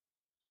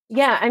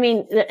 Yeah, I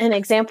mean, an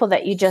example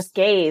that you just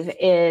gave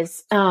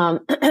is,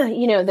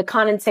 the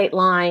condensate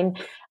line,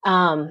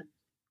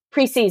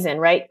 preseason,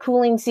 right?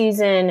 Cooling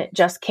season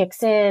just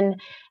kicks in,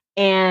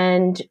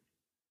 and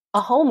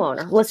a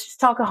homeowner, let's just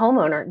talk a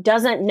homeowner,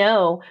 doesn't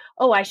know,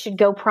 I should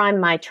go prime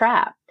my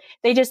trap.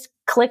 They just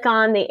click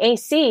on the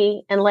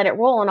AC and let it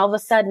roll, and all of a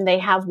sudden they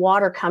have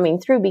water coming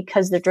through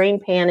because the drain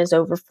pan is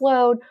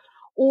overflowed.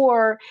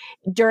 Or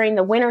during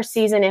the winter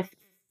season, if,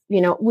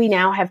 we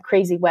now have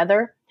crazy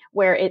weather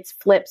where it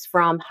flips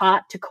from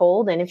hot to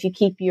cold. And if you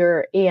keep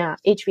your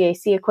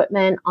HVAC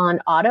equipment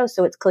on auto,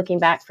 so it's clicking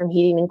back from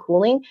heating and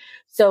cooling.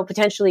 So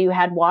potentially you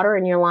had water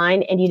in your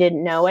line and you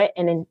didn't know it,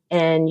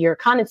 and your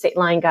condensate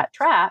line got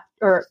trapped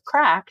or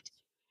cracked.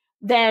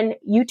 Then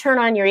you turn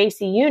on your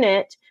AC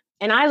unit,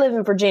 and I live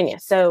in Virginia,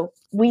 so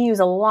we use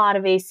a lot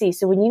of AC.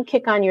 So when you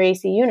kick on your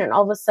AC unit,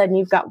 all of a sudden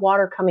you've got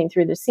water coming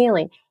through the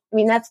ceiling. I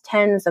mean, that's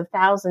tens of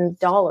thousands of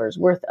dollars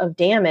worth of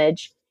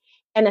damage.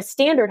 And a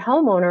standard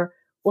homeowner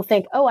will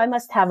think, I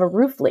must have a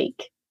roof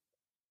leak.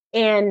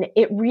 And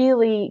it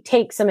really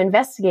takes some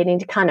investigating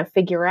to kind of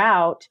figure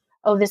out,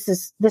 oh, this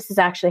is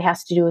actually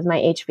has to do with my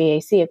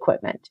HVAC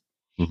equipment.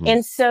 Mm-hmm.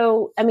 And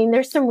so, I mean,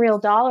 there's some real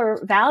dollar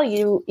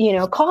value,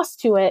 cost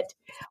to it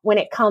when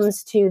it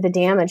comes to the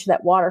damage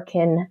that water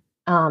can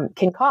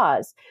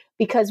cause,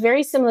 because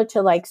very similar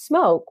to like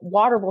smoke,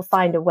 water will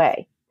find a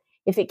way.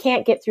 If it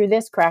can't get through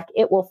this crack,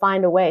 it will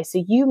find a way.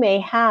 So you may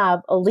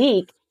have a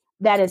leak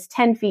that is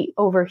 10 feet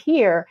over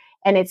here,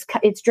 and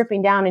it's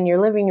dripping down in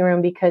your living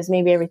room because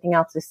maybe everything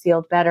else is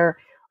sealed better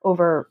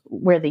over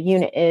where the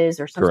unit is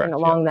or something Correct,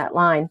 along that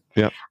line.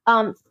 Yeah.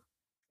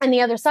 And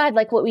the other side,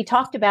 like what we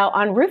talked about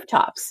on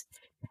rooftops,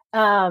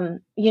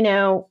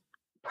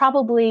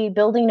 probably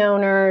building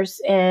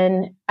owners,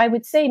 and I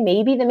would say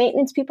maybe the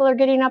maintenance people are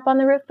getting up on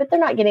the roof, but they're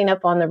not getting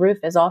up on the roof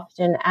as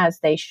often as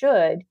they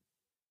should.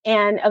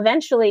 And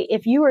eventually,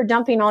 if you are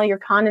dumping all your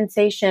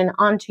condensation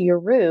onto your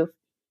roof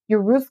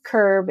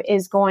curb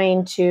is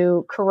going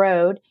to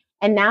corrode.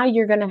 And now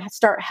you're going to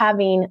start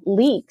having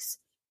leaks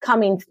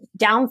coming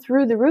down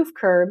through the roof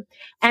curb.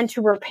 And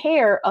to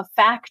repair a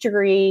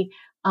factory,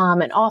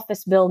 an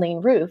office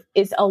building roof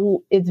is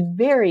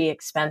very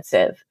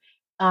expensive.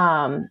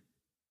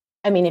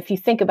 I mean, if you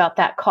think about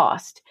that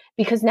cost,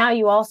 because now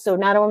you also,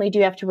 not only do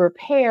you have to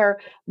repair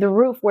the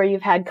roof where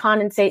you've had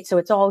condensate, so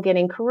it's all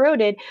getting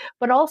corroded,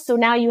 but also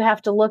now you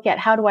have to look at,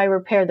 how do I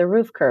repair the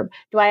roof curb?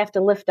 Do I have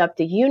to lift up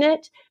the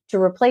unit to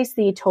replace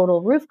the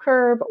total roof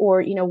curb?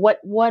 Or,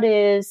 what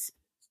is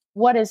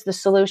the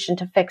solution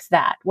to fix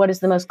that? What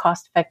is the most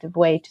cost-effective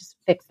way to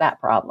fix that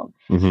problem?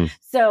 Mm-hmm.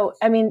 So,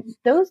 I mean,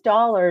 those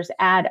dollars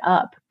add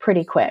up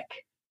pretty quick.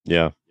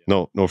 Yeah.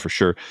 No, for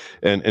sure.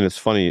 And it's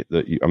funny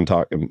that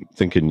I'm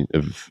thinking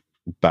of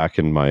back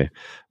in my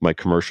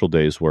commercial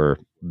days where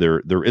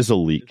there is a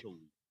leak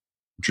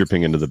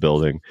dripping into the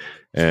building,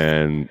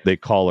 and they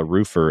call a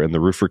roofer, and the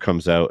roofer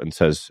comes out and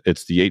says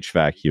it's the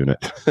HVAC unit,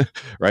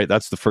 right?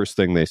 That's the first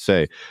thing they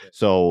say.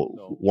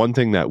 So one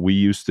thing that we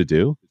used to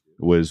do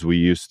was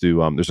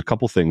there's a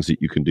couple things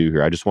that you can do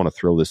here. I just want to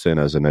throw this in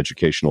as an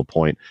educational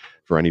point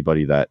for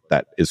anybody that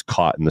is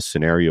caught in the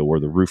scenario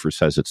where the roofer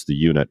says it's the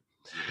unit,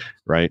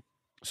 right?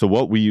 So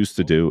what we used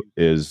to do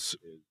is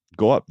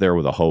go up there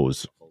with a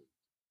hose,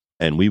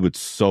 and we would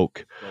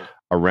soak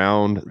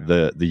around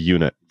the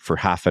unit for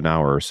half an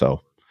hour or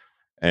so,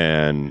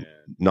 and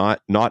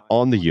not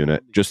on the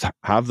unit, just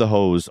have the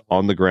hose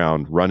on the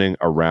ground running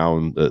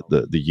around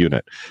the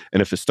unit.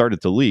 And if it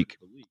started to leak,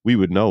 we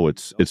would know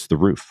it's the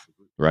roof,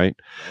 right?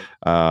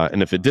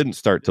 And if it didn't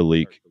start to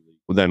leak,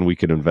 then we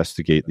could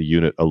investigate the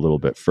unit a little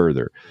bit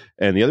further.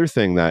 And the other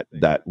thing that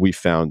we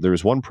found, there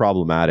was one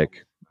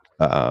problematic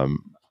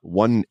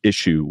one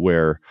issue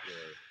where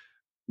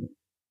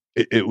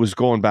it was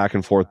going back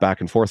and forth,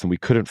 and we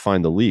couldn't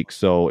find the leak.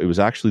 So it was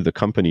actually the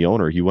company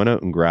owner. He went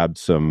out and grabbed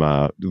some,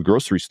 the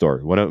grocery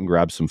store, went out and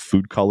grabbed some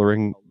food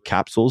coloring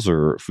capsules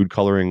or food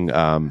coloring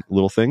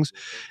little things.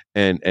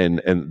 And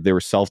they were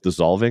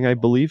self-dissolving, I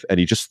believe. And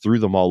he just threw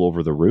them all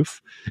over the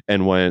roof.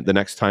 And when the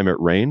next time it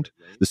rained,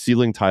 the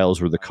ceiling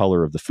tiles were the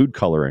color of the food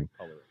coloring.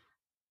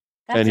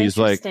 That's he's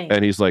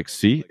like,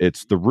 see,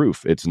 it's the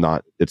roof. It's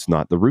not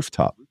the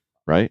rooftop.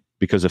 Right?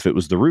 Because if it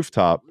was the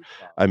rooftop,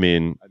 I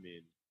mean,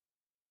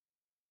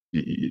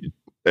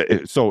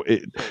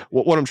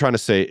 what I'm trying to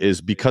say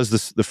is, because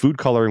the food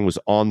coloring was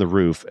on the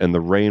roof and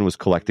the rain was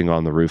collecting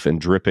on the roof and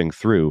dripping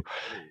through,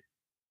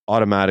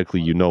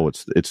 automatically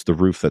it's the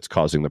roof that's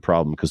causing the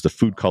problem, because the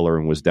food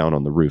coloring was down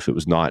on the roof. It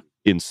was not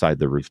inside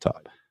the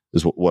rooftop,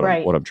 is what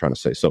I'm trying to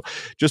say. So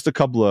just a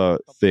couple of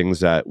things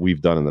that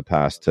we've done in the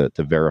past to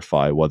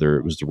verify whether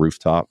it was the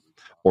rooftop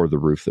or the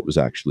roof that was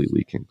actually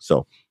leaking.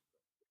 So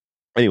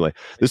anyway,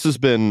 this has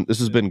been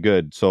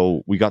good.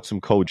 So we got some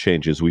code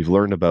changes. We've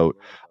learned about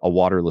a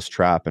waterless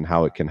trap and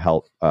how it can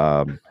help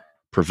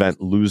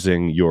prevent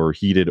losing your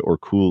heated or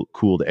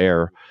cooled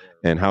air,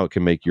 and how it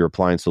can make your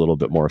appliance a little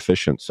bit more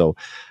efficient. So,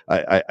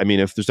 I mean,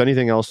 if there's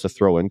anything else to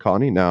throw in,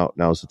 Connie,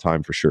 now's the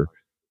time for sure.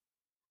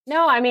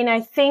 No, I mean, I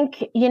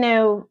think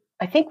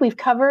we've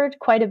covered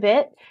quite a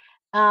bit,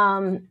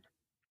 and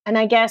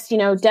I guess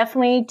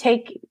definitely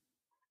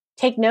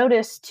take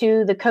notice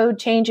to the code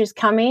changes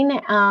coming,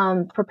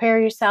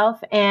 prepare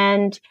yourself.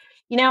 And,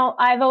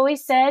 I've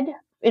always said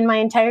in my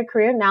entire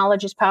career,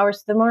 knowledge is power.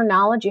 So the more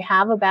knowledge you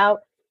have about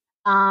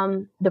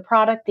the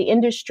product, the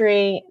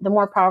industry, the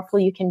more powerful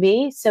you can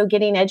be. So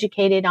getting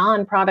educated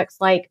on products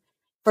like,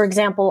 for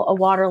example, a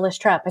waterless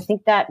trap, I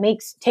think that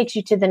takes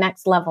you to the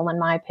next level, in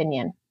my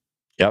opinion.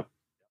 Yep.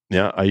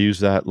 Yeah, I use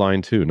that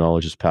line too.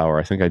 Knowledge is power.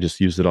 I think I just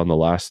used it on the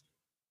last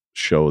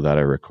show that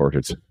I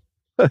recorded.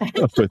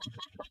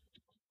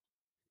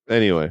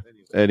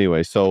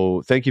 Anyway,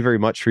 so thank you very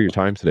much for your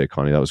time today,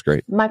 Connie. That was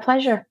great. My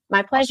pleasure.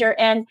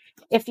 And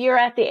if you're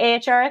at the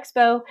AHR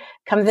Expo,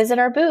 come visit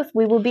our booth.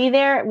 We will be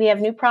there. We have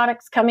new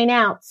products coming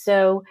out.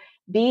 So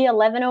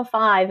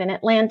B1105 in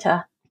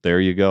Atlanta. There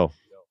you go.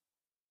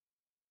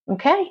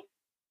 Okay.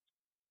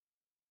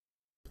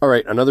 All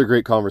right. Another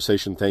great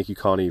conversation. Thank you,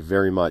 Connie,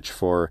 very much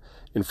for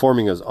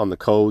informing us on the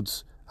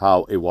codes,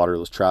 how a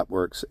waterless trap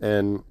works,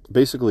 and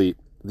basically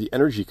the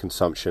energy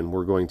consumption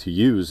we're going to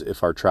use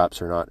if our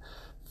traps are not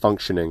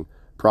functioning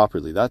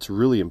properly. That's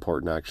really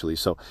important, actually.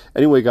 So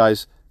anyway,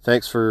 guys,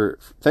 thanks for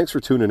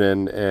tuning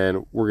in,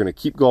 and we're going to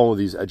keep going with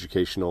these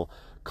educational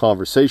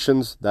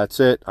conversations. That's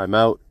it. I'm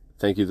out.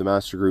 Thank you to the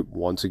Master Group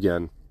once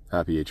again.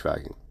 Happy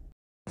HVACing.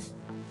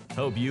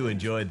 Hope you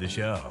enjoyed the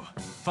show.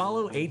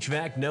 Follow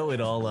HVAC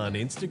Know-It-All on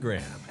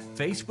Instagram,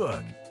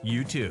 Facebook,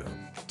 YouTube,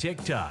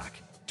 TikTok,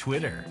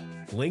 Twitter,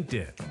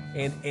 LinkedIn,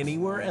 and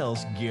anywhere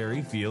else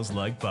Gary feels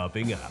like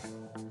popping up.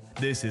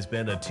 This has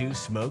been a Two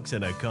Smokes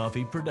and a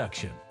Coffee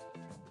production.